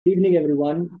Evening,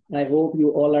 everyone. I hope you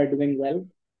all are doing well.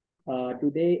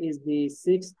 Today is the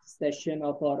sixth session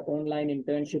of our online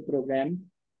internship program,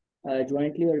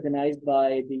 jointly organized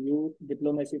by the Youth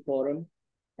Diplomacy Forum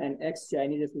and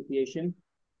Ex-Chinese Association.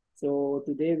 So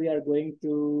today we are going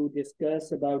to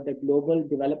discuss about the Global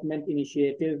Development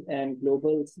Initiative and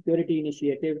Global Security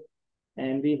Initiative.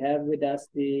 And we have with us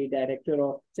the Director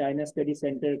of China Study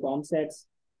Center, ComSats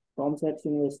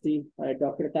University,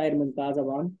 Dr. Tahir Mumtaz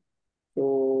Awan.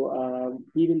 So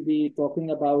he will be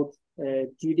talking about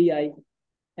GDI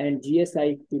and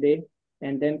GSI today,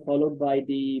 and then followed by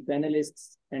the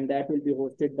panelists, and that will be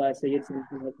hosted by Sayed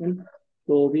Simson Hassan.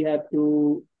 So we have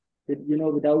to,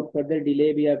 without further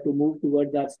delay, we have to move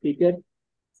towards our speaker.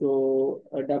 So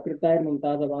Dr. Tahir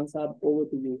Mumtaz Awan Saab, over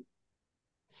to you.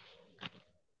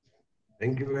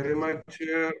 Thank you very much,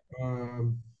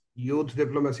 Youth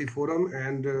Diplomacy Forum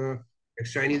and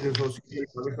Ex-Chinese Association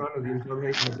Pakistan, अजीम साहब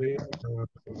हैं यहाँ पे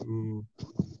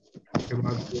उसके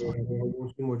बाद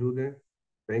host भी मौजूद हैं.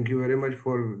 Thank you very much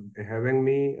for having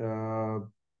me. A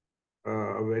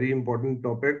very important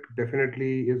topic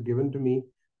definitely is given to me.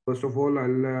 First of all,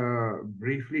 I'll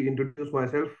briefly introduce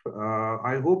myself.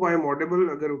 I hope I am audible.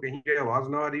 अगर कहीं पे आवाज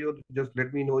ना आ रही हो तो just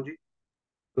let me know ji,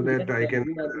 so Yes, that I sir, can.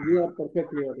 you are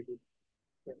perfectly audible.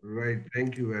 Right.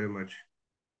 Thank you very much.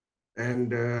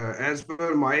 And as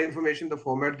per my information, the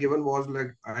format given was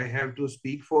like I have to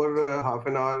speak for half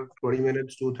an hour, 20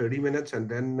 minutes to 30 minutes, and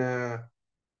then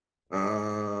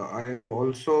I'm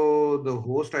also the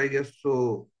host, I guess.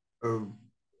 So, uh,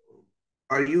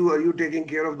 are you taking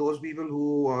care of those people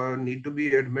who need to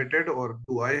be admitted, or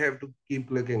do I have to keep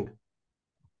clicking?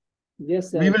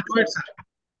 Yes, We sir, will do it, sir.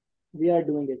 we are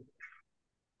doing it.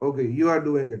 Okay, you are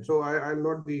doing it. So I'll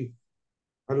not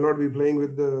be playing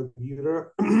with the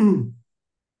computer.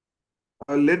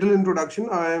 A little introduction.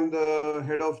 I am the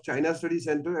head of China Study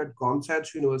Center at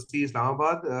ComSats University,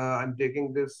 Islamabad. I've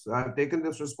taken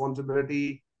this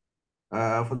responsibility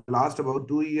for the last about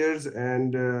 2 years,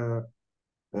 and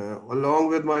along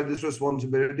with this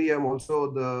responsibility, I'm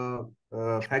also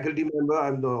the faculty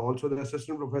member. Also the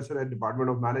assistant professor at Department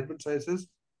of Management Sciences.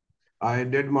 I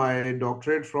did my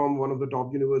doctorate from one of the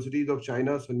top universities of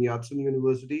China, Sun Yat-sen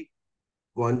University,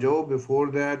 Guangzhou. Before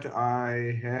that,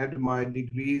 I had my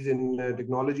degrees in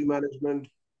technology management.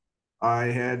 I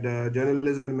had a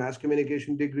journalism and mass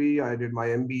communication degree. I did my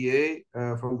MBA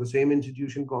from the same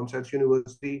institution, ComStats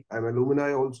University. I'm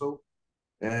alumni also.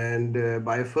 And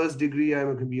by first degree, I'm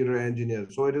a computer engineer.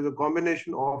 So it is a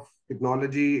combination of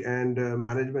technology and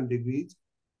management degrees.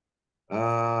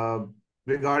 Uh,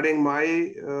 Regarding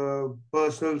my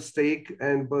personal stake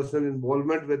and personal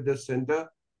involvement with this center,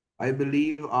 I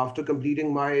believe after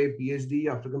completing my PhD,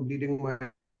 after completing my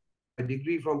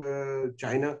degree from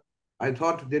China, I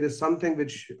thought there is something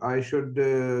which I should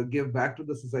give back to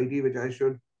the society, which I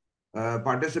should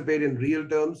participate in real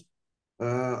terms.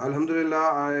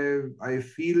 Alhamdulillah, I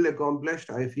feel accomplished.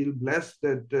 I feel blessed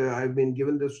that I've been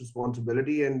given this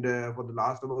responsibility, and for the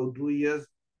last about 2 years,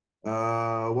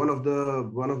 one of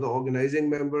the organizing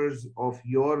members of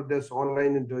your this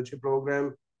online internship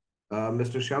program,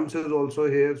 Mr. Shams is also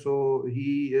here, so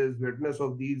he is witness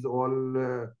of these all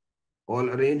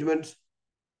arrangements.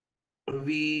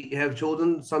 We have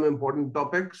chosen some important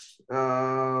topics.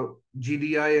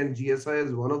 GDI and GSI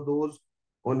is one of those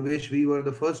on which we were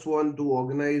the first one to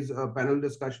organize a panel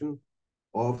discussion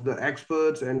of the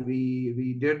experts, and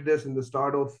we did this in the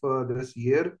start of this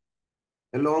year.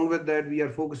 Along with that, we are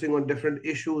focusing on different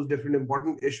issues, different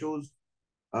important issues,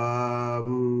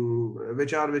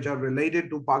 which are related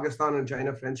to Pakistan and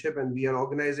China friendship, and we are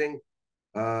organizing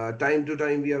time to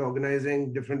time. We are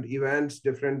organizing different events,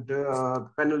 different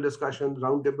panel discussions,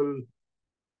 roundtable,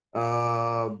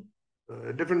 uh,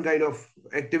 different kind of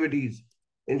activities.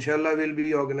 Inshallah, we'll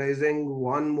be organizing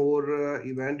one more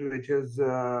event, which is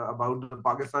about the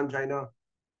Pakistan-China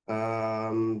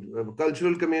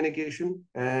cultural communication.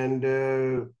 And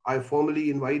I formally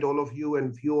invite all of you,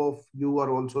 and few of you are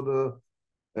also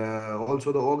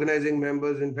the organizing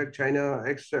members. In fact, China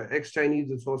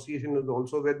ex-Chinese Association is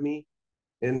also with me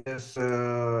in this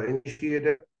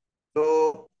initiative.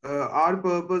 So our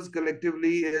purpose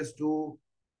collectively is to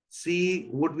see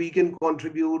what we can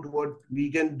contribute, what we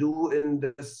can do in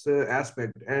this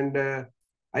aspect. And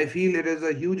I feel it is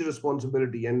a huge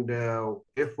responsibility. And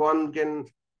if one can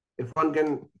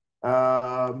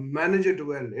manage it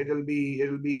well, it'll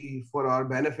be for our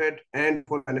benefit and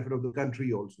for benefit of the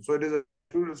country also. So it is a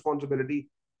true responsibility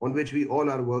on which we all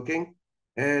are working.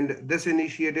 And this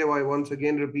initiative, I once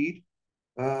again repeat,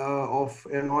 of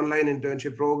an online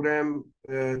internship program,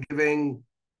 giving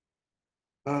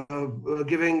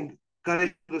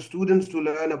courage for the students to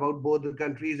learn about both the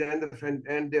countries and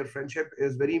and their friendship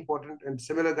is very important, and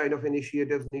similar kind of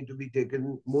initiatives need to be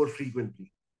taken more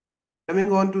frequently.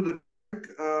 Coming on to the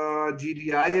topic,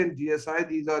 GDI and GSI,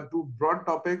 these are two broad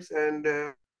topics, and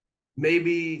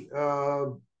maybe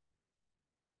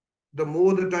the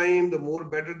more the time, the more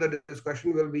better the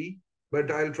discussion will be. But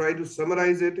I'll try to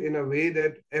summarize it in a way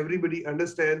that everybody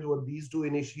understands what these two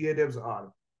initiatives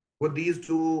are, what these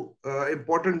two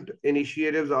important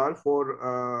initiatives are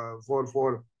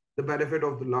for the benefit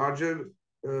of the larger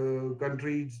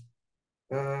countries,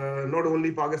 not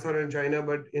only Pakistan and China,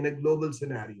 but in a global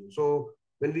scenario. So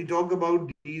when we talk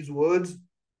about these words,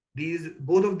 these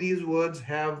both of these words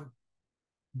have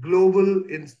global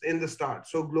in the start.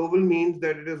 So global means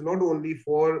that it is not only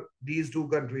for these two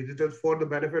countries, it is for the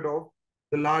benefit of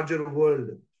the larger world.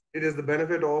 It is the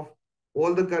benefit of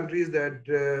all the countries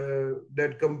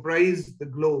that comprise the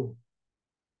globe.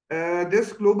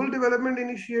 This global development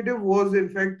initiative was, in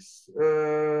fact,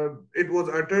 it was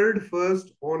uttered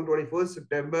first on 21st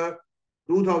September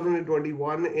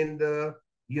 2021 in the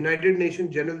United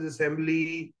Nations General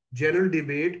Assembly General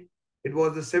Debate. It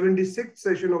was the 76th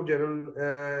session of General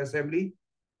Assembly,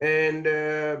 and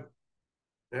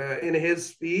in his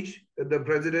speech, the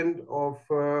president of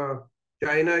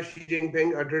China, Xi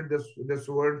Jinping, uttered this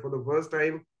word for the first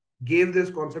time, gave this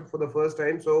concept for the first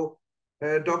time. So,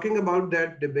 talking about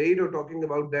that debate or talking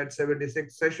about that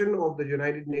 76th session of the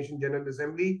United Nations General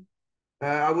Assembly,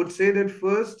 I would say that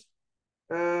first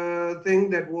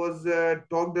thing that was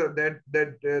talked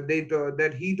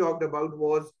that he talked about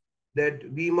was that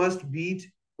we must beat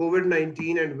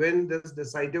COVID-19 and win this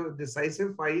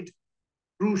decisive fight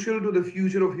crucial to the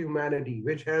future of humanity,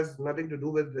 which has nothing to do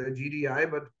with the GDI,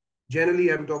 but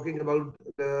generally I'm talking about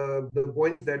the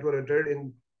points that were uttered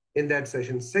in that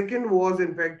session. Second was,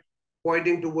 in fact,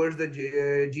 pointing towards the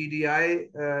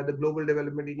GDI, the Global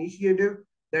Development Initiative.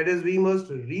 That is, we must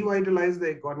revitalize the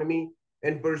economy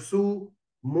and pursue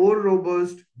more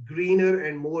robust, greener,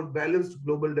 and more balanced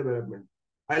global development.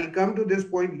 I'll come to this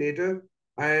point later.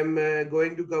 I am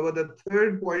going to cover the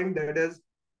third point, that is,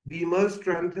 we must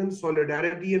strengthen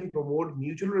solidarity and promote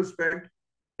mutual respect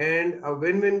and a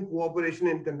win-win cooperation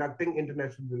in conducting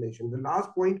international relations. The last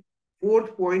point,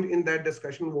 fourth point in that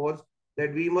discussion was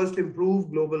that we must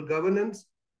improve global governance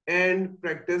and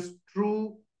practice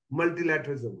true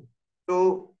multilateralism.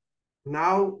 So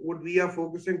now what we are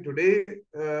focusing today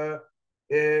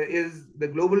is the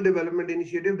Global Development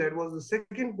Initiative. That was the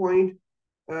second point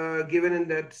given in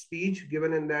that speech,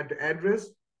 given in that address.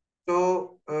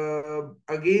 So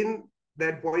again,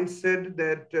 that point said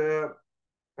that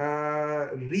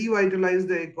revitalize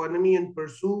the economy and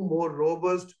pursue more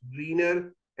robust,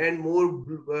 greener, and more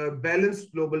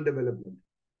balanced global development.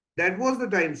 That was the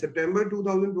time, September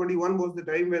 2021 was the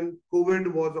time when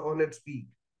COVID was on its peak.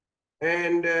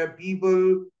 And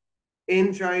people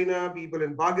in China, people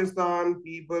in Pakistan,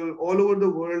 people all over the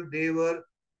world, they were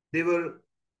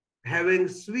having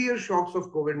severe shocks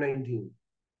of COVID-19.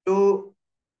 So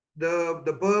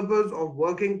the purpose of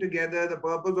working together, the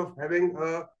purpose of having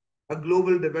a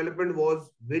global development was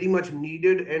very much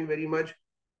needed and very much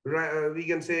we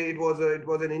can say it was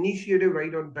an initiative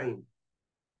right on time.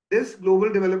 This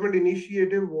global development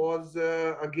initiative was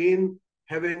again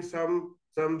having some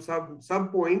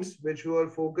sub points which were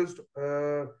focused,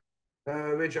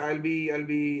 which I'll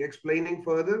be explaining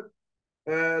further.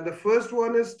 The first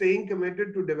one is staying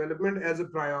committed to development as a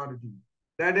priority.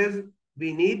 That is,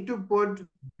 we need to put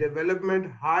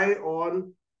development high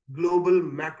on global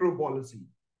macro policy.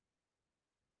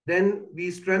 Then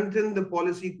we strengthen the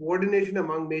policy coordination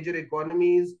among major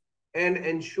economies and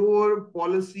ensure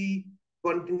policy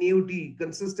continuity,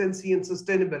 consistency, and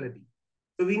sustainability.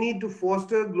 So we need to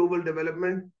foster global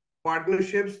development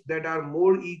partnerships that are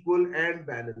more equal and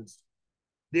balanced.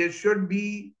 There should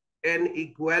be an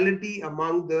equality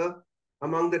among the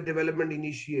development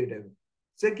initiative.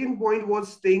 Second point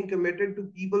was staying committed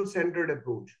to people-centered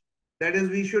approach. That is,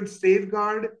 we should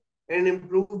safeguard and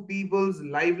improve people's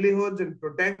livelihoods and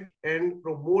protect and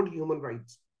promote human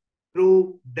rights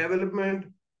through development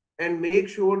and make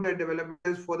sure that development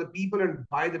is for the people and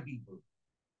by the people,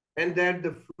 and that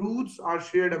the fruits are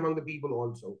shared among the people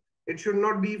also. It should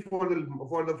not be for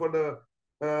the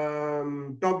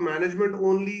top management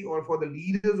only or for the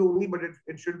leaders only, but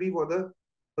it should be for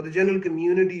the general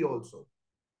community also.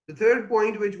 The third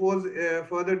point, which was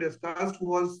further discussed,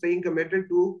 was staying committed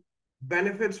to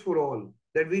benefits for all,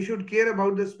 that we should care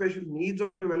about the special needs of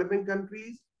developing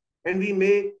countries, and we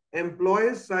may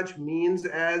employ such means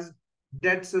as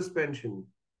debt suspension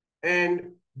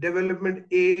and development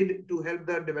aid to help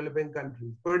the developing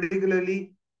countries,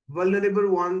 particularly vulnerable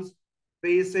ones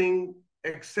facing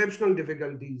exceptional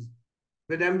difficulties,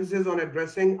 with emphasis on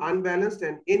addressing unbalanced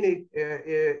and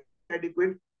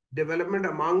inadequate development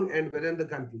among and within the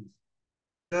countries.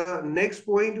 The next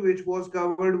point which was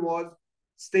covered was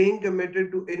staying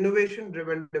committed to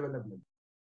innovation-driven development.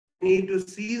 We need to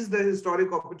seize the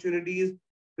historic opportunities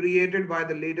created by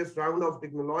the latest round of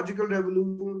technological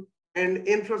revolution and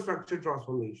infrastructure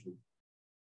transformation.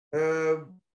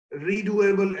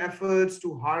 Redoable efforts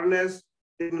to harness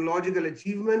technological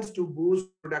achievements to boost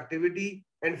productivity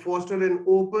and foster an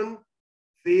open,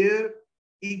 fair,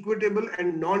 equitable,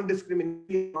 and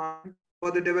non-discriminatory environment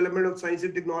for the development of science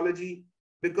and technology,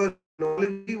 because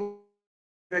technology was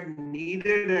in fact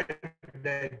needed at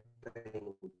that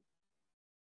time.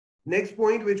 Next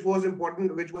point, which was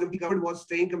important, which was covered, was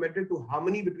staying committed to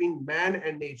harmony between man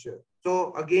and nature.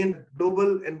 So again,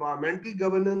 global environmental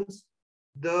governance,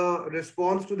 the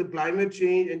response to the climate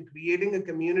change, and creating a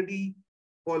community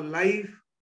for life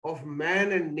of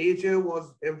man and nature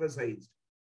was emphasized.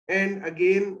 And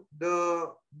again,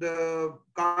 the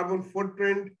carbon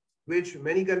footprint, which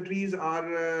many countries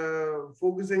are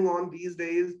focusing on these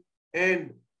days,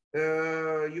 and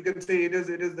you can say it is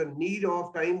the need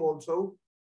of time also,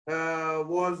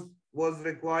 was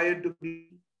required to be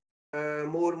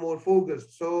more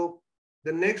focused. So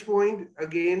the next point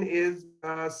again is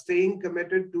staying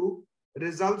committed to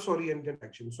results oriented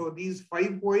action. So these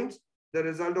 5 points, the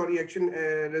result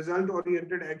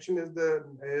oriented action is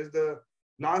the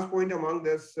last point among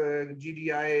this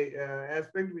GDI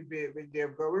aspect which they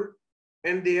have covered,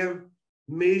 and they have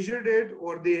measured it,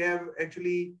 or they have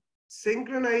actually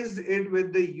synchronized it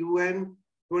with the UN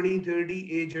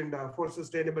 2030 agenda for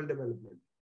sustainable development.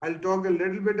 I'll talk a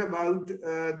little bit about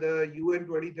the UN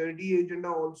 2030 agenda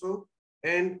also,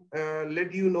 and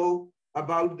let you know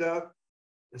about the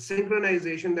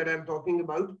synchronization that I'm talking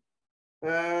about.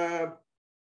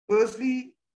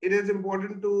 Firstly, it is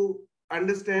important to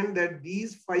understand that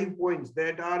these 5 points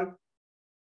that are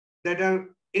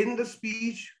in the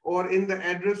speech or in the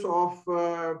address of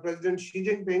President Xi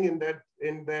Jinping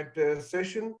in that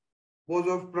session was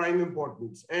of prime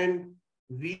importance. And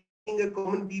we being a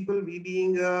common people, we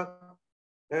being a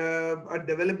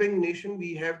developing nation,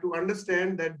 we have to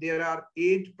understand that there are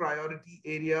 8 priority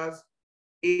areas,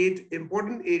 8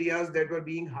 important areas that were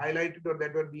being highlighted or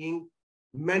that were being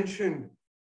mentioned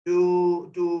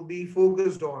to be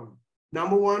focused on.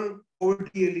 Number 1,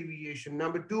 poverty alleviation.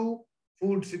 Number 2,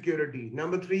 food security.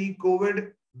 Number 3,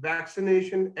 COVID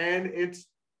vaccination and its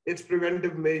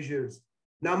preventive measures.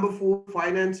 Number 4,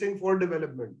 financing for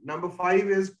development. Number 5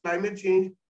 is climate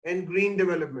change and green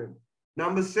development.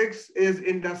 Number 6 is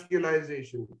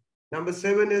industrialization. Number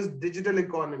 7 is digital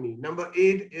economy. Number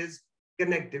 8 is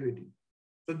connectivity.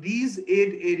 So these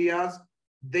 8 areas,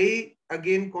 they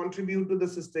again contribute to the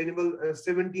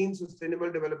 17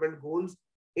 sustainable development goals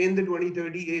in the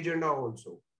 2030 agenda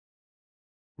also.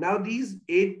 Now these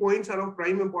 8 points are of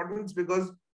prime importance because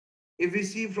if we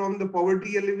see from the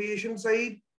poverty alleviation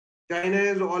side, China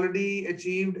has already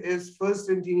achieved its first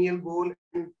centennial goal,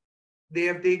 and they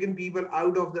have taken people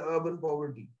out of the urban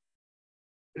poverty.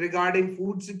 Regarding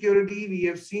food security, we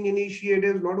have seen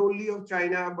initiatives not only of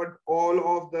China but all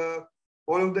of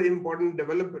the important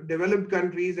developed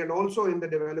countries and also in the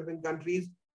developing countries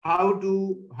how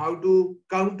to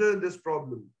counter this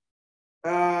problem.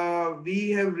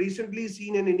 We have recently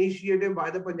seen an initiative by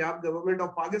the Punjab government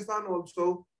of Pakistan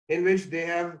also, in which they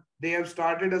have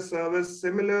started a service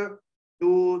similar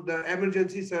to the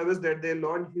emergency service that they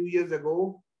launched a few years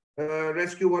ago,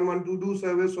 Rescue 1122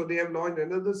 service. So they have launched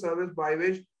another service by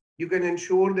which you can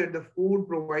ensure that the food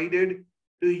provided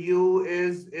to you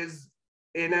is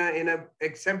in a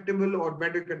acceptable or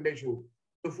better condition.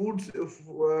 So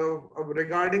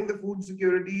regarding the food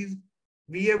securities,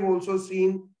 we have also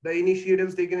seen the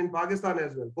initiatives taken in Pakistan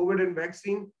as well. COVID and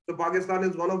vaccine. So Pakistan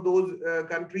is one of those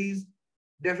countries.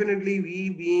 Definitely, we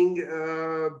being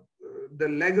the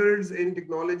laggards in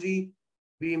technology,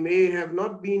 we may have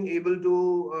not been able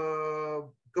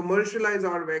to commercialize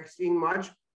our vaccine much,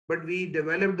 but we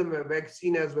developed the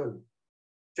vaccine as well.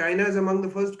 China is among the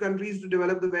first countries to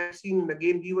develop the vaccine, and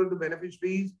again, we were the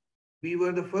beneficiaries. We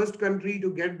were the first country to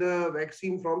get the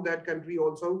vaccine from that country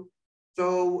also.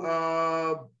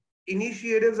 So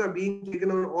initiatives are being taken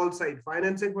on all sides.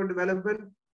 Financing for development.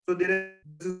 So this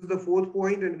is the 4th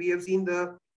point, and we have seen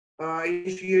the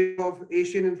initiative of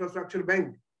Asian Infrastructure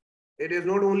Bank. It is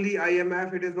not only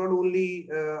IMF, it is not only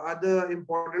other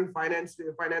important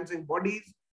financing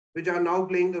bodies which are now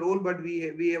playing the role, but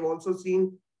we have also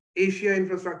seen Asia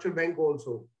Infrastructure Bank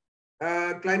also.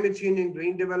 Climate change and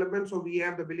green development. So we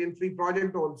have the 1 billion free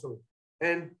project also.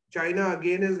 And China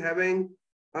again is having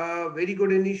a very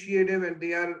good initiative, and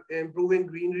they are improving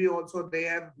greenery also. They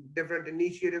have different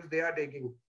initiatives they are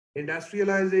taking.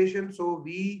 Industrialization. So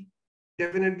we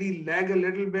definitely lag a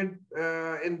little bit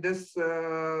in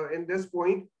this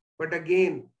point. But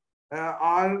again,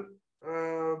 our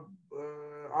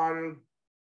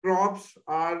crops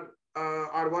are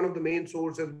one of the main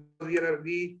sources, because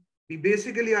we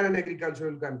basically are an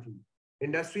agricultural country.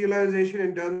 Industrialization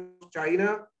in terms of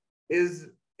China is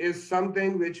is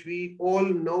something which we all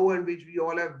know and which we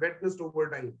all have witnessed over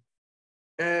time.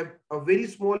 A very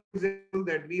small example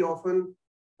that we often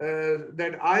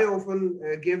that I often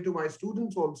give to my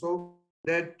students also,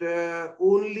 that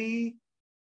only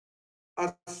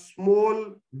a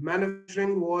small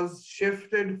manufacturing was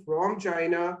shifted from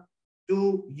China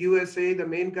to USA, the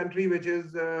main country which is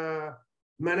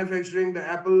manufacturing the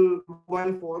Apple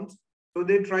mobile phones. So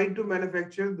they tried to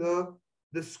manufacture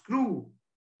the screw,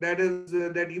 that is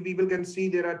that you people can see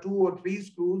there are 2 or 3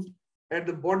 screws at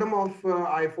the bottom of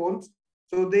iPhones.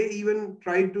 So they even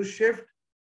tried to shift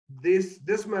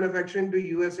this manufacturing to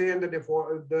USA, and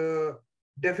the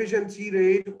deficiency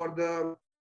rate or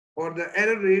the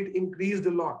error rate increased a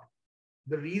lot.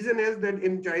 The reason is that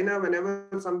in China, whenever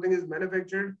something is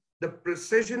manufactured, the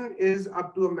precision is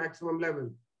up to a maximum level.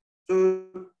 So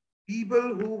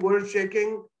people who were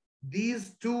checking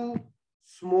these two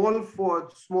small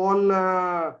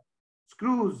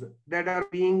screws that are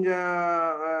being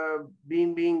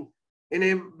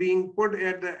put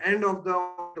at the end of the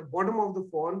bottom of the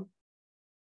phone,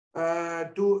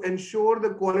 to ensure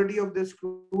the quality of the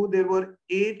screw, there were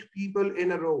 8 people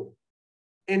in a row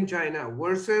in China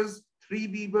versus 3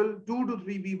 people, 2 to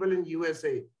 3 people in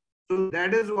USA. So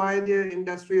that is why their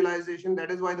industrialization,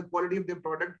 that is why the quality of their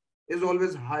product is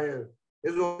always higher,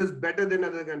 is always better than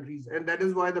other countries. And that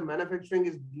is why the manufacturing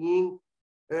is being,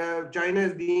 China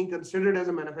is being considered as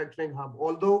a manufacturing hub.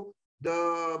 Although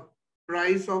the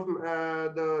price of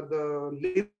the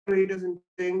labor rate is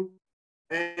increasing,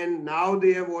 and now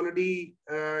they have already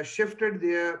shifted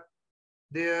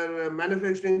their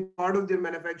manufacturing, part of their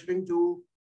manufacturing, to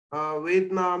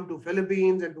Vietnam, to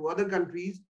Philippines, and to other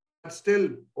countries. But still,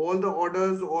 all the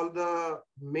orders, all the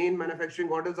main manufacturing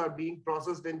orders are being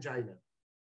processed in China.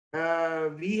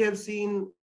 We have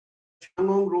seen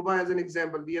Changhong Roba as an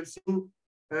example. We have seen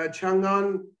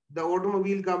Chang'an, the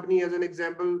automobile company, as an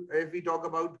example, if we talk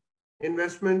about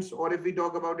investments or if we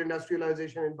talk about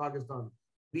industrialization in Pakistan.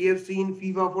 We have seen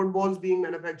FIFA footballs being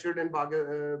manufactured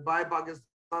by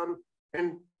Pakistan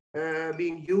and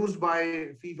being used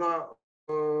by FIFA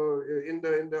in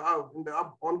the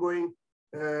ongoing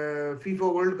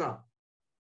FIFA World Cup.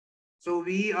 So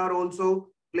we are also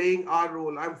playing our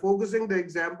role. I'm focusing the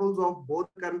examples of both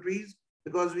countries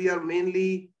because we are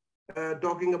mainly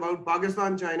talking about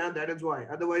Pakistan, China. That is why.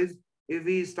 Otherwise, if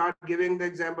we start giving the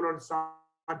example or start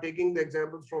taking the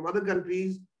examples from other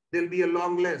countries, there'll be a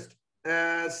long list.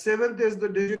 Seventh is the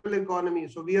digital economy.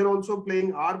 So we are also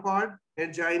playing our part,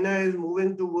 and China is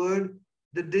moving toward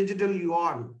the digital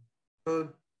yuan.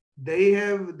 So they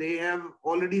have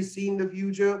already seen the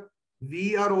future.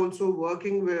 We are also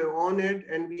working on it,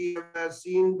 and we have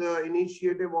seen the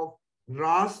initiative of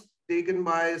RAS taken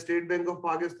by State Bank of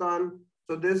Pakistan.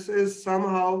 So this is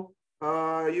somehow,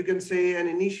 you can say, an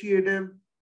initiative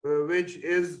which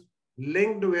is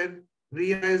linked with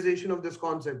realization of this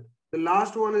concept. The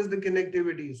last one is the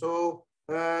connectivity. So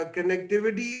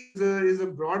connectivity is a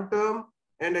broad term,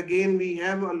 and again we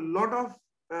have a lot of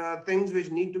things which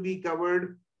need to be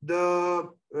covered. The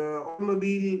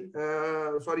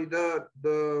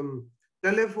the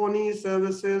telephony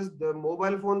services, the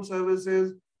mobile phone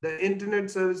services, the internet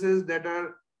services that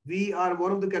are, we are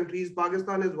one of the countries,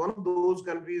 Pakistan is one of those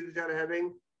countries which are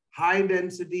having high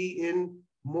density in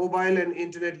mobile and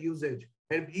internet usage,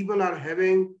 and people are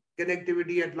having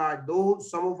connectivity at large. Though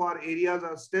some of our areas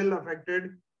are still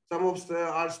affected, some of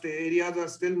our areas are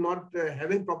still not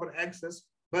having proper access,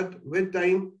 but with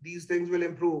time, these things will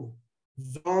improve.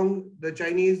 Zong, the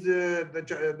Chinese,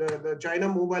 the China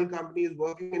mobile company, is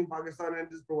working in Pakistan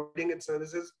and is providing its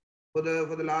services for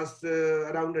the last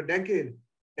around a decade.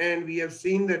 And we have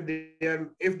seen that they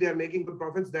are, if they are making good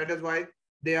profits, that is why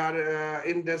they are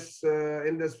in this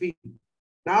field.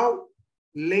 Now,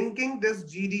 linking this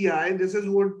GDI, this is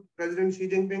what President Xi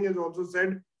Jinping has also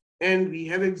said, and we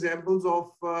have examples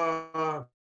of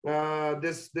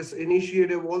this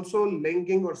initiative also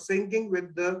linking or syncing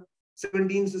with the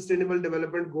 17 Sustainable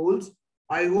Development Goals.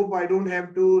 I hope I don't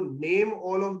have to name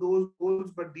all of those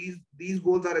goals, but these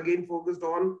goals are again focused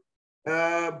on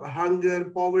hunger,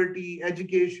 poverty,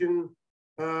 education,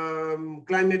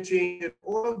 climate change,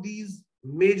 all of these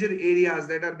major areas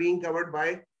that are being covered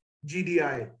by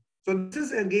GDI. So this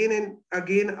is again and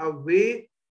again a way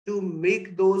to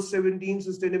make those 17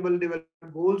 sustainable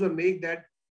development goals or make that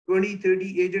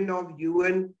 2030 agenda of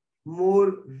UN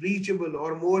more reachable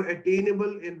or more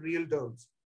attainable in real terms.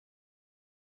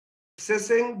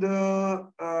 Accessing the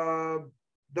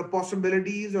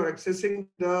possibilities or accessing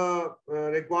the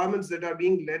requirements that are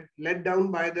being led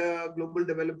down by the Global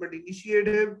Development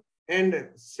Initiative and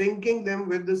syncing them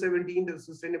with the 17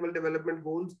 Sustainable Development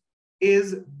Goals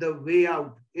is the way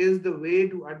out, is the way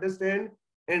to understand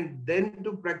and then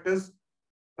to practice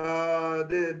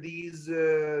these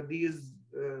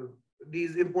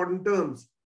important terms.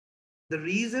 The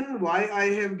reason why I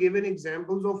have given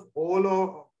examples of all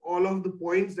of the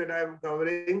points that I'm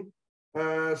covering,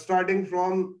 starting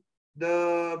from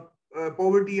the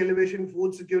poverty elevation,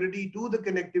 food security to the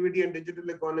connectivity and digital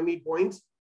economy points,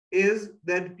 is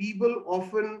that people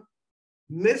often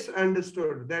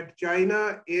misunderstood that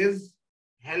China is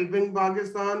helping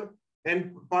Pakistan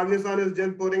and Pakistan is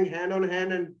just putting hand on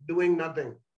hand and doing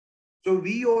nothing. So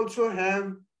we also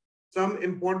have some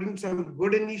important, some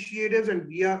good initiatives, and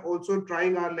we are also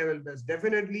trying our level best.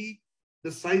 Definitely,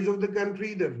 the size of the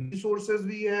country, the resources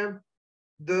we have,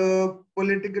 the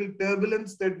political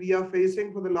turbulence that we are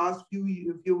facing for the last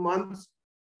few months,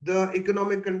 the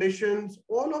economic conditions,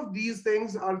 all of these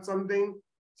things are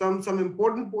some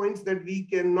important points that we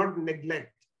cannot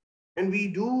neglect. And we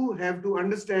do have to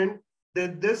understand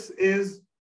that this is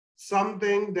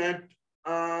something that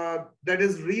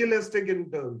is realistic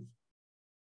in terms.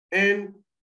 And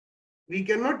we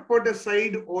cannot put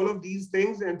aside all of these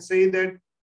things and say that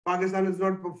Pakistan is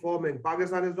not performing,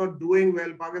 Pakistan is not doing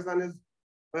well, Pakistan is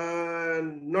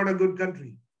not a good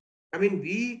country. I mean,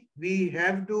 we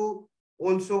have to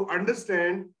also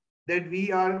understand that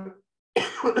we are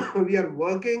we are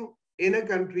working in a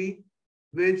country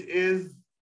which is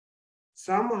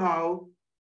somehow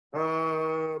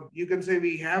you can say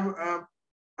we have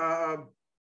a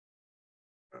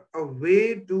a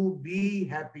way to be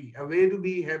happy, a way to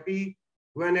be happy.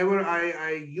 Whenever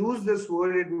I use this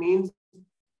word, it means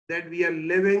that we are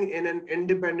living in an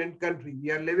independent country.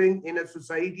 We are living in a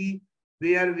society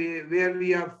where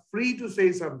we are free to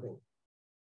say something,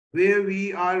 where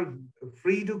we are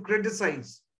free to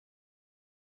criticize.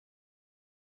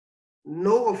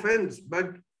 No offense,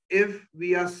 but if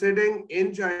we are sitting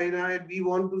in China and we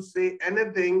want to say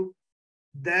anything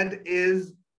that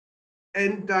is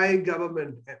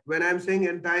anti-government. When I'm saying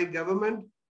anti-government,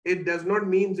 it does not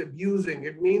mean abusing.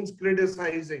 It means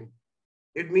criticizing.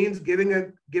 It means giving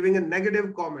a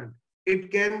negative comment.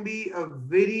 It can be a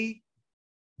very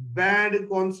bad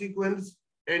consequence,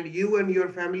 and you and your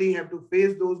family have to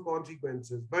face those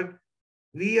consequences. But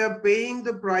we are paying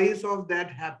the price of that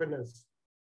happiness.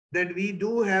 That we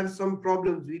do have some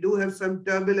problems, we do have some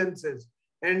turbulences,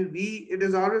 and it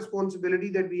is our responsibility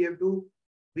that we have to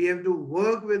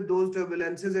work with those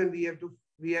turbulences, and we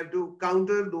have to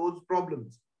counter those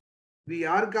problems. We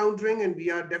are countering, and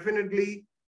we are definitely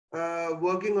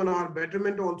working on our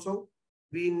betterment also.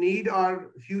 We need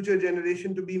our future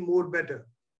generation to be more better.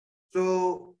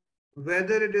 So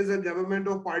whether it is a government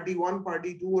of party 1,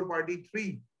 party 2, or party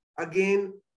 3,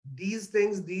 again, these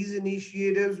things, these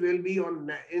initiatives will be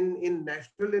in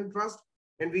national interest,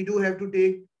 and we do have to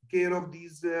take care of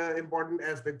these important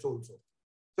aspects also.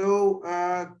 So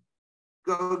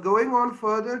going on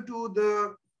further to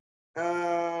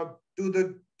the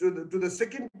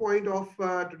second point of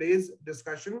today's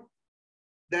discussion,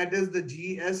 that is the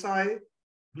GSI,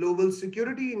 Global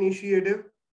Security Initiative.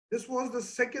 This was the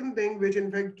second thing which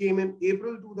in fact came in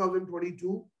April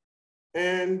 2022.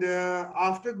 And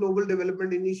after Global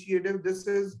Development Initiative, this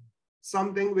is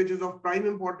something which is of prime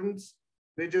importance,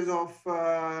 which is of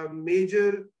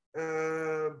major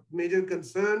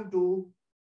concern to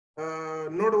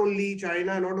not only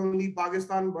China, not only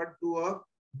Pakistan, but to a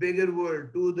bigger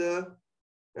world, to the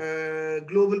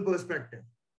global perspective.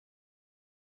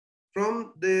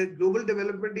 From the Global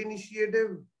Development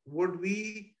Initiative, what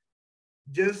we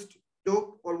just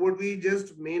took, or what we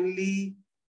just mainly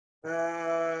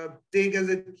take as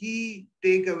a key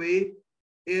takeaway,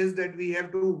 is that we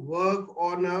have to work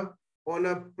on a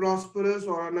prosperous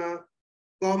or on a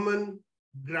common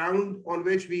ground on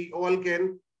which we all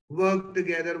can work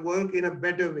together, work in a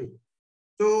better way.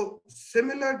 So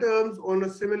similar terms on a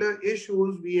similar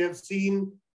issues we have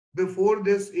seen before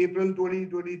this April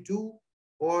 2022,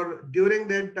 or during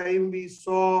that time we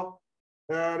saw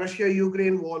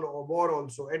Russia-Ukraine war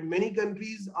also, and many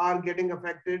countries are getting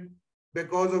affected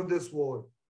because of this war.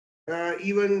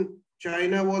 Even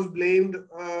China was blamed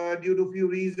due to few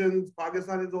reasons.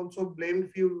 Pakistan is also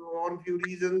blamed on few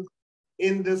reasons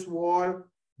in this war.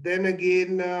 Then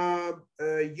again,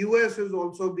 US is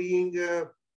also being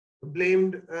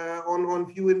blamed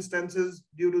on few instances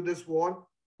due to this war.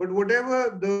 But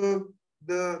whatever the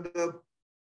the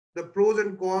the pros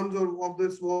and cons of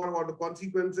this war, or the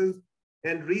consequences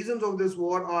and reasons of this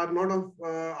war, are not of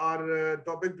our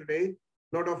topic today,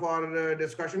 not of our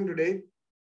discussion today.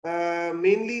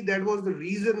 Mainly, that was the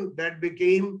reason that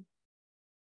became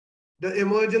the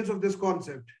emergence of this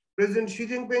concept. President Xi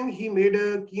Jinping, he made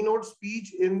a keynote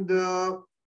speech in the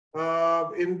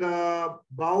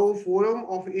Bao Forum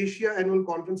of Asia Annual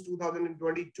Conference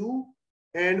 2022,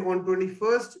 and on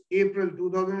 21st April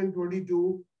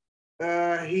 2022,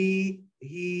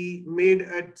 he made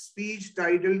a speech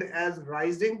titled as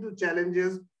 "Rising to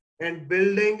Challenges and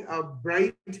Building a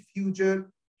Bright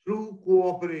Future Through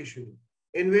Cooperation,"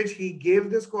 in which he gave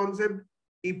this concept.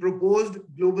 He proposed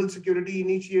Global Security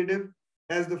Initiative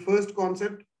as the first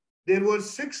concept. There were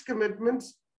 6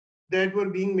 commitments that were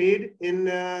being made in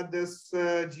this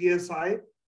GSI.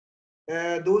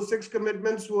 Those 6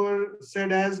 commitments were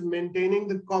said as maintaining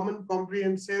the common,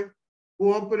 comprehensive,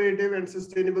 cooperative, and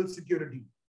sustainable security.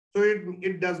 So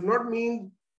it does not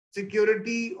mean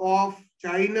security of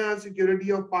China,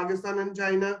 security of Pakistan and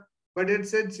China, but it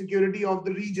said security of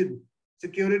the region,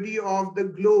 security of the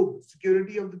globe,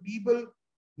 security of the people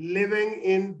living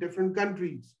in different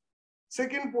countries.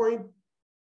 Second point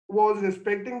was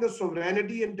respecting the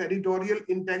sovereignty and territorial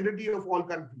integrity of all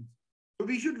countries. So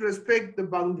we should respect the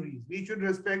boundaries. We should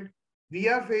respect, we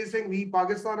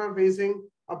Pakistan are facing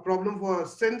a problem for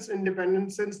since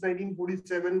independence, since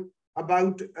 1947,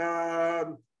 about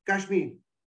Kashmir.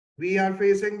 We are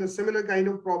facing the similar kind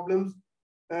of problems,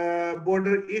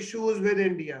 border issues with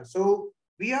India. So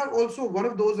we are also one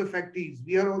of those affectees.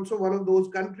 We are also one of those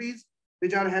countries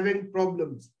which are having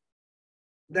problems.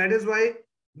 That is why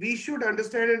we should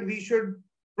understand and we should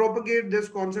propagate this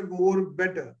concept more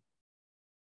better.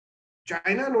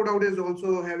 China, no doubt, is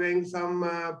also having some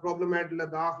problem at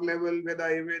Ladakh level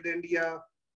with India.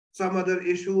 Some other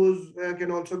issues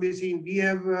can also be seen. We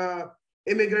have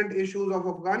immigrant issues of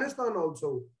Afghanistan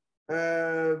also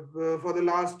for the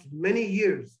last many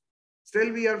years.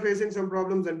 Still, we are facing some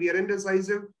problems and we are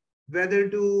indecisive whether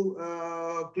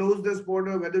to close this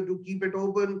border, whether to keep it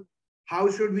open. How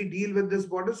should we deal with this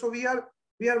border? So we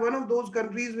are one of those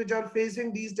countries which are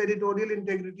facing these territorial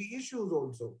integrity issues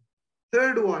also.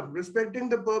 Third one, respecting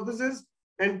the purposes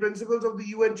and principles of the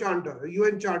UN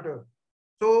Charter.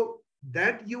 So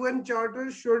that UN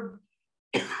Charter should,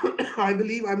 I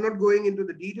believe, I'm not going into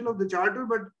the detail of the Charter,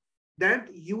 but that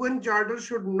UN Charter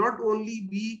should not only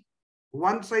be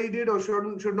one-sided or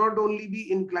should not only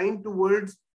be inclined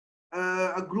towards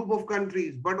a group of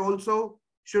countries, but also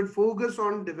should focus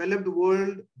on developed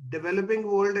world, developing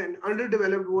world, and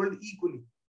underdeveloped world equally.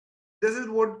 This is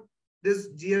what this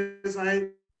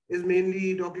GSI is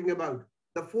mainly talking about.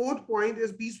 The fourth point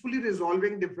is peacefully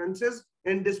resolving differences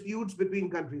and disputes between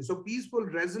countries. So peaceful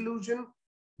resolution,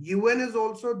 UN is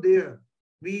also there.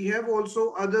 We have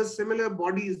also other similar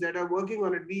bodies that are working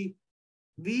on it. We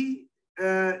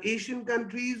Asian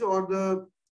countries or the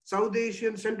South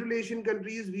Asian, Central Asian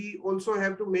countries, we also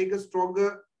have to make a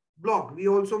stronger bloc. We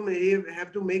also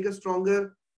have to make a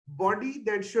stronger body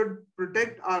that should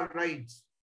protect our rights.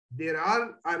 There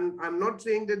are, I'm not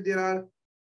saying that the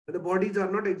bodies are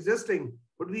not existing,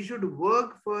 but we should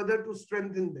work further to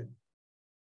strengthen them.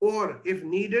 Or if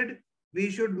needed, we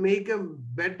should make a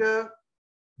better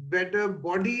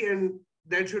body, and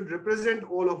that should represent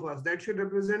all of us. That should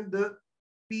represent the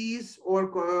peace, or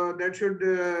that should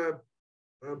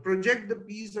project the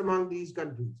peace among these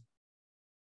countries,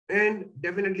 and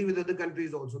definitely with other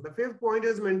countries also. The fifth point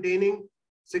is maintaining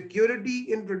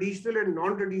security in traditional and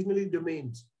non-traditional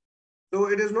domains. So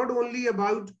it is not only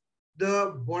about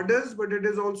the borders, but it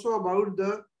is also about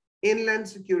the inland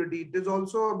security. It is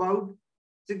also about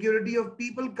security of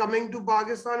people coming to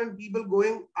Pakistan and people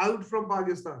going out from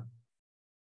Pakistan.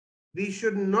 We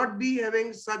should not be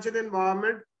having such an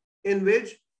environment in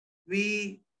which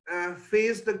we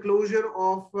face the closure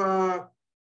of our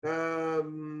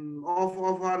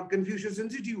Confucius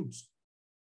institutes.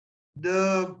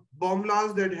 The bomb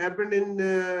blast that happened in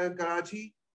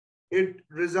Karachi, it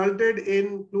resulted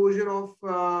in closure of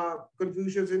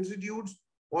Confucius institutes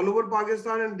all over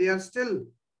Pakistan, and they are still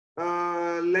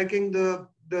lacking the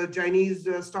Chinese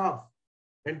staff.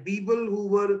 And people who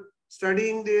were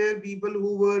studying there, people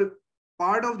who were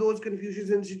part of those Confucius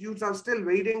institutes are still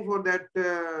waiting for that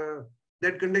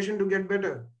condition to get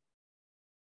better.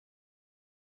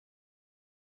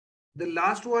 The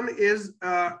last one is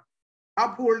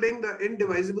upholding the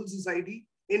indivisible society,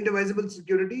 indivisible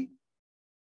security.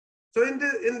 So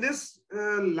in this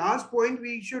last point,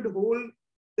 we should hold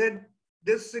that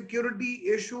this security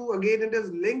issue, again, it is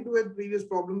linked with previous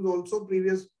problems also,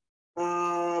 previous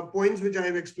points which I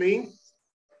have explained,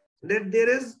 that there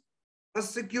is a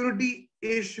security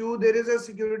issue, there is a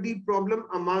security problem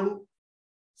among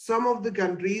some of the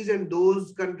countries, and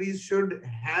those countries should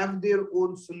have their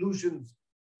own solutions.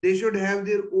 They should have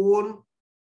their own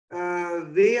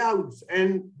way outs.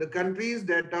 And the countries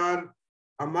that are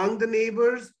among the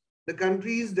neighbors, the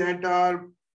countries that are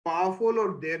powerful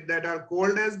or that are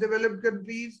called as developed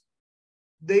countries,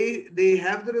 they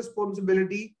have the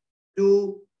responsibility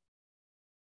to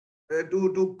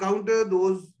to counter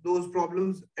those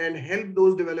problems and help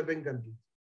those developing countries.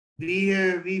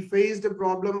 We faced a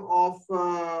problem of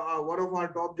one of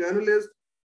our top journalists,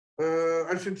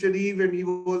 Arshad Sharif, and he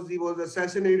was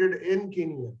assassinated in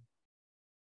Kenya.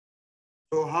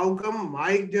 So how come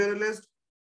my journalist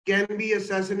can be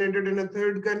assassinated in a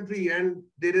third country and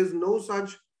there is no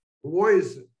such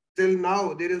voice till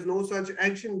now? There is no such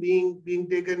action being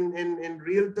taken in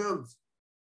real terms.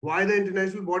 Why the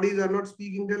international bodies are not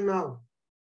speaking till now?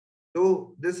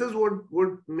 So this is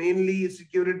what mainly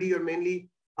security, or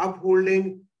mainly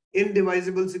upholding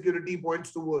indivisible security,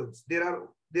 points towards. There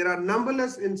are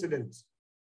numberless incidents.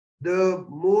 The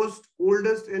most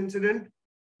oldest incident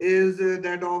is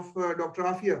that of Dr.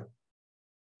 Afia.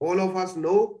 All of us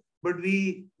know, but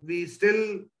we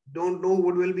still don't know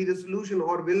what will be the solution,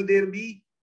 or will there be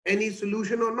any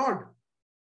solution or not.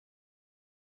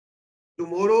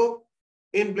 Tomorrow,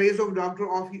 in place of Dr.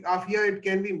 Afia, it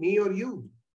can be me or you.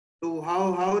 So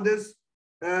how this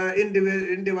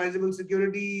indivisible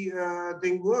security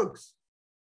thing works?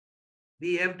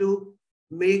 We have to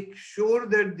make sure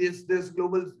that this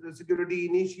global security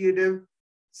initiative,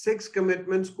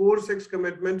 core 6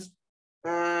 commitments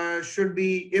should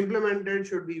be implemented,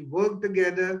 should be worked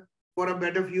together for a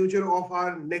better future of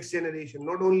our next generation,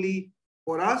 not only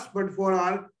for us, but for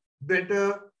our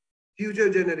better future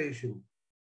generation.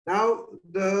 Now,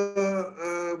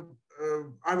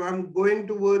 I'm going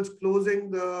towards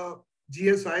closing the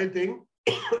GSI thing.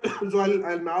 So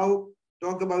I'll now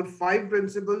talk about 5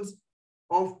 principles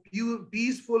of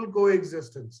peaceful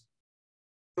coexistence.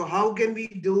 So how can we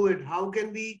do it? How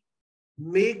can we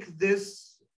make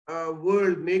this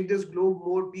world, make this globe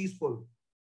more peaceful?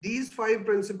 These 5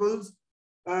 principles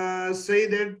say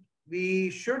that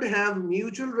we should have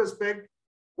mutual respect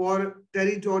for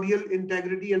territorial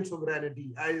integrity and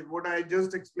sovereignty. What I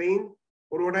just explained,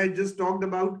 or what I just talked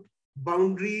about,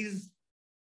 boundaries,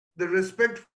 the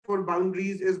respect for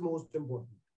boundaries is most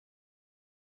important.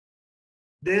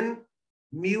 Then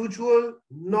mutual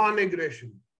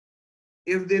non-aggression.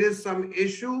 If there is some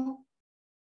issue,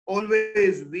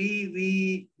 always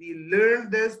we learn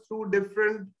this through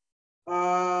different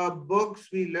books,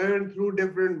 we learn through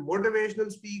different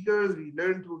motivational speakers, we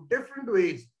learn through different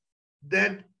ways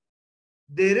that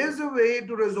there is a way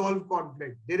to resolve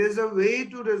conflict. There is a way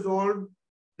to resolve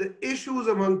the issues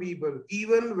among people.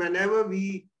 Even whenever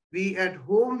we at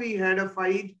home, we had a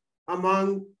fight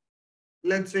among,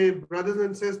 let's say, brothers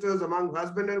and sisters, among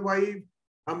husband and wife,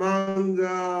 among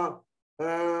our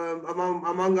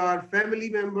family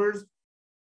members,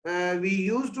 we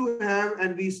used to have,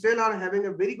 and we still are having,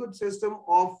 a very good system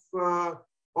of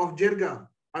jirga.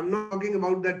 I'm not talking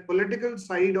about that political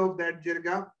side of that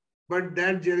jirga, but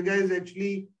that jirga is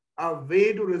actually a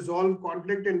way to resolve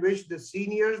conflict, in which the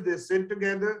seniors, they sit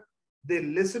together, they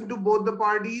listen to both the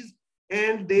parties,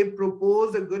 and they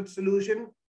propose a good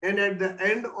solution. And at the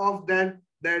end of that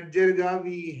jirga,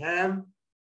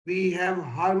 we have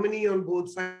harmony on both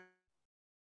sides.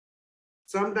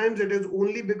 Sometimes it is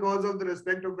only because of the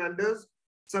respect of elders.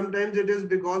 Sometimes it is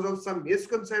because of some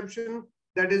misconception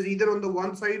that is either on the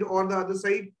one side or the other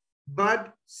side.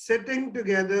 But sitting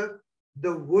together,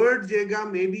 the word jirga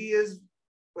maybe is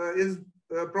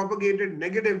propagated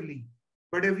negatively.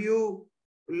 But if you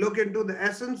look into the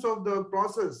essence of the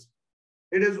process,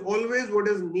 it is always what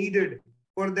is needed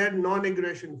for that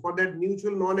non-aggression, for that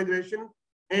mutual non-aggression,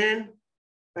 and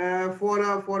for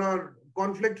a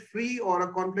conflict-free or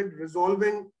a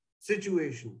conflict-resolving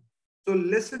situation. So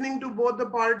listening to both the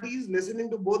parties, listening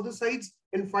to both the sides,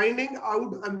 and finding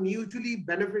out a mutually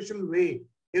beneficial way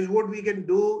is what we can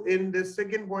do in the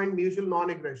second point, mutual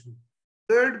non-aggression.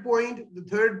 Third point, the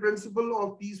third principle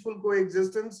of peaceful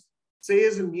coexistence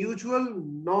says mutual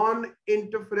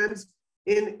non-interference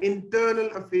in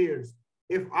internal affairs.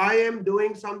 If I am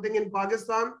doing something in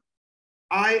Pakistan,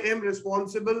 I am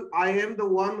responsible. I am the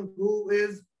one who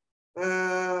is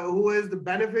the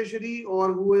beneficiary,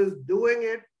 or who is doing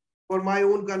it for my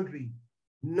own country.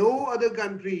 No other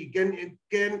country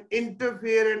can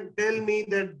interfere and tell me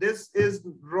that this is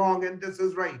wrong and this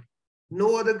is right.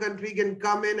 No other country can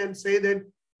come in and say that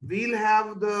We'll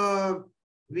have the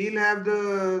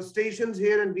stations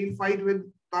here and we'll fight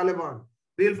with Taliban.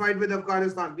 We'll fight with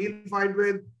Afghanistan. We'll fight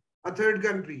with a third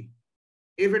country.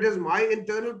 If it is my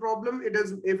internal problem,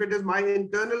 if it is my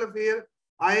internal affair,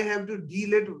 I have to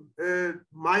deal it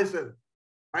myself.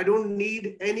 I don't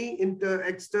need any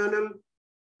external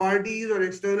parties or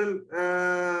external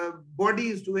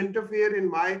bodies to interfere in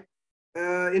my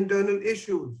internal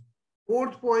issues.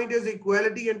 Fourth point is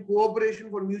equality and cooperation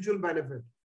for mutual benefit.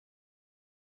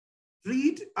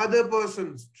 Treat other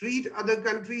persons, treat other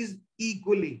countries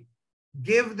equally.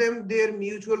 Give them their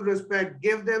mutual respect.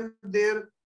 Give them their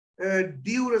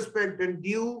due respect and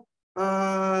due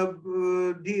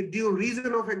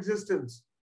reason of existence.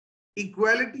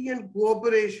 Equality and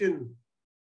cooperation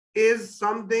is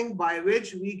something by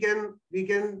which we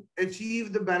can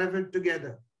achieve the benefit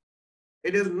together.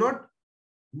 It is not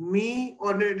me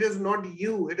or it is not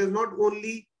you. It is not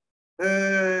only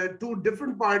two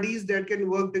different parties that can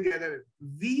work together.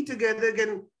 We together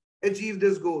can achieve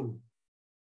this goal.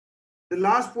 The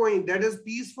last point, that is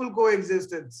peaceful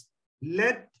coexistence.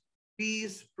 Let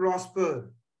peace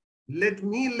prosper. Let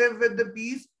me live with the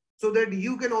peace so that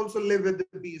you can also live with the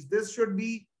peace. This should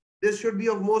be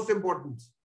of most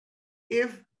importance.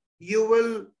 If you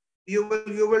will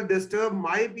disturb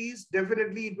my peace,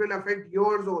 definitely it will affect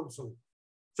yours also.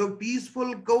 So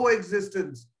peaceful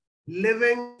coexistence,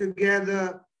 living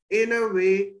together in a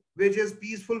way which is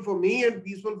peaceful for me and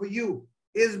peaceful for you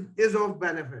is of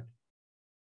benefit.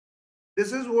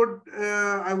 This is what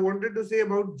I wanted to say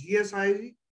about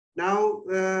GSIG. Now,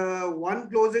 one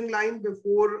closing line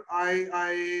before I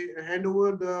hand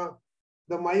over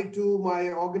the mic to my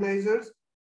organizers.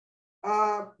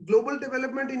 Global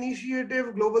Development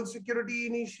Initiative, Global Security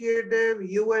Initiative,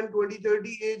 UN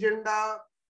 2030 Agenda,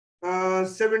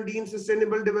 17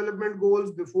 Sustainable Development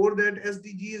Goals. Before that,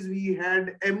 SDGs, we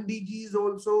had MDGs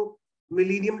also,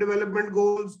 Millennium Development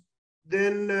Goals.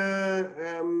 Then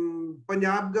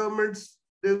Punjab government's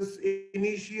this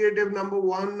initiative number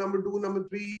 1, number 2, number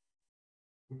 3,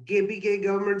 KPK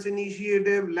government's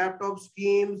initiative, laptop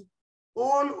schemes,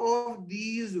 all of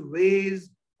these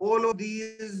ways, all of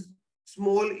these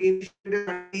small initiatives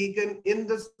are taken in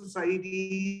the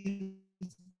society,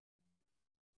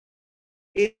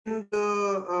 in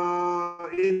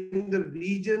the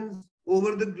regions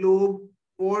over the globe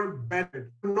for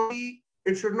benefit.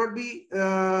 It should not be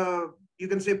you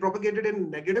can say propagated in a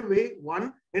negative way,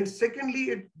 one, and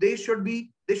secondly, they should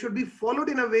be followed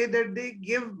in a way that they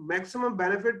give maximum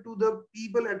benefit to the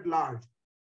people at large.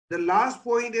 The last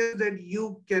point is that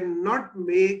you cannot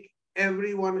make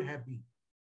everyone happy.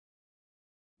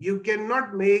 You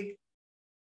cannot make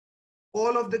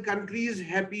all of the countries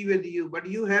happy with you, but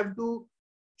you have to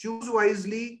choose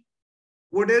wisely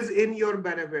what is in your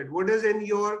benefit, what is in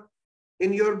your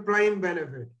prime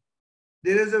benefit.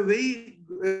 There is a very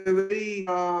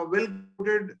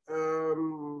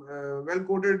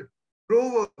well-quoted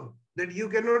proverb that you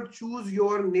cannot choose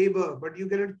your neighbor, but you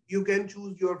can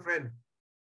choose your friend.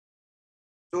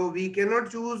 So we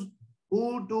cannot choose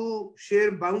who to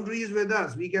share boundaries with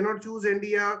us. We cannot choose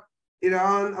India,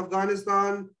 Iran,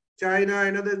 Afghanistan, China,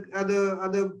 and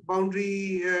other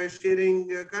boundary sharing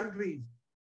countries.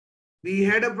 We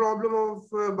had a problem of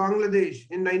Bangladesh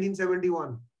in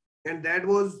 1971, and that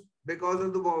was because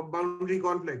of the boundary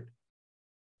conflict.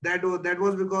 That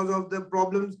was because of the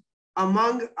problems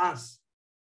among us.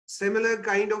 Similar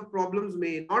kind of problems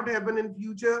may not happen in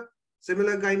future.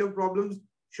 Similar kind of problems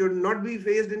should not be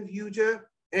faced in future,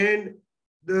 and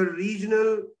the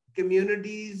regional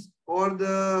communities or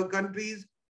the countries,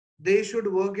 they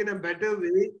should work in a better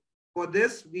way. For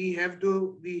this, we have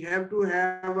to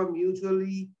have a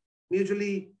mutually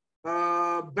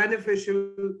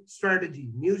beneficial strategy.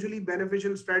 Mutually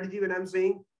beneficial strategy, when I'm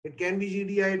saying, it can be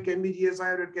GDI, it can be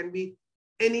GSI, or it can be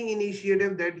any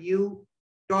initiative that you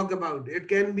talk about. It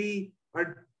can be a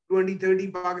 2030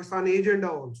 Pakistan agenda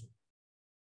also.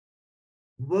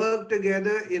 Work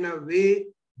together in a way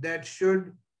that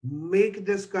should make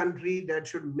this country, that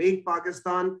should make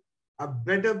Pakistan a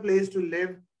better place to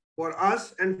live for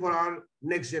us and for our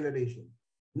next generation.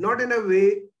 Not in a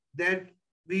way that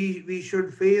we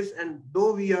should face, and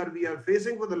though we are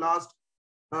facing for the last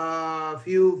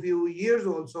few years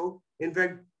also, in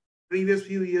fact, previous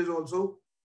few years also,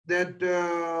 that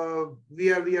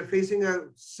we are facing a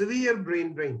severe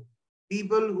brain drain.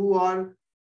 People who are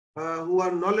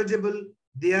knowledgeable,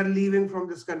 they are leaving from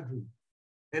this country,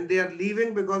 and they are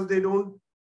leaving because they don't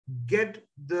get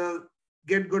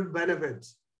good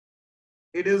benefits.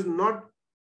 It is not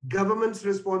government's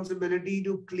responsibility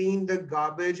to clean the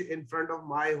garbage in front of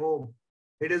my home.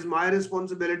 It is my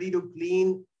responsibility to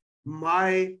clean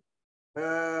my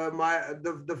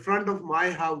the front of my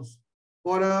house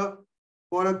for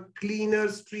a cleaner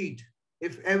street.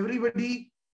 If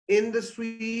everybody in the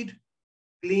street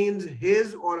cleans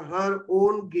his or her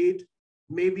own gate,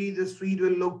 maybe the street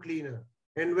will look cleaner.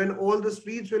 And when all the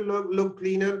streets will look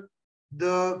cleaner,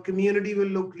 the community will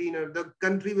look cleaner, the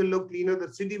country will look cleaner,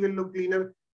 the city will look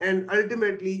cleaner, and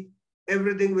ultimately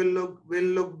everything will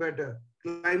look better.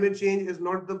 Climate change is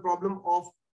not the problem of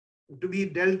to be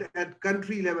dealt at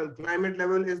country level. Climate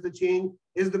level is the change,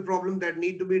 is the problem that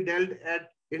need to be dealt at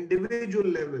individual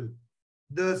level.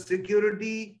 The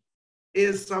security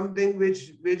is something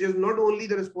which is not only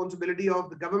the responsibility of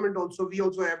the government, also we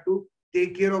also have to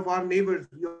take care of our neighbors.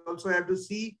 We also have to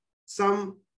see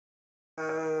some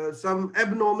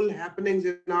abnormal happenings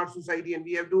in our society, and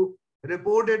we have to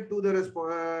report it to the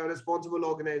responsible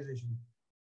organization.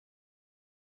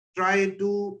 Try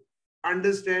to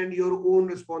understand your own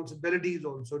responsibilities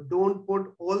also. Don't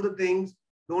put all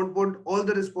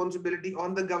the responsibility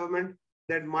on the government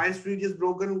that my street is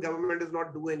broken, government is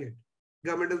not doing it.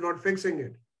 Government is not fixing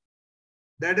it.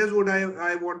 That is what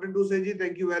I wanted to say, Ji.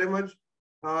 Thank you very much.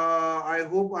 I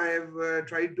hope I have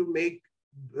tried to make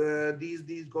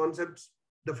these concepts,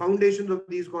 the foundations of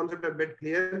these concepts a bit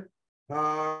clear.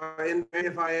 In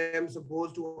if I am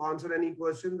supposed to answer any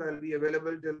questions, I'll be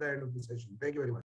available till the end of the session. Thank you very much.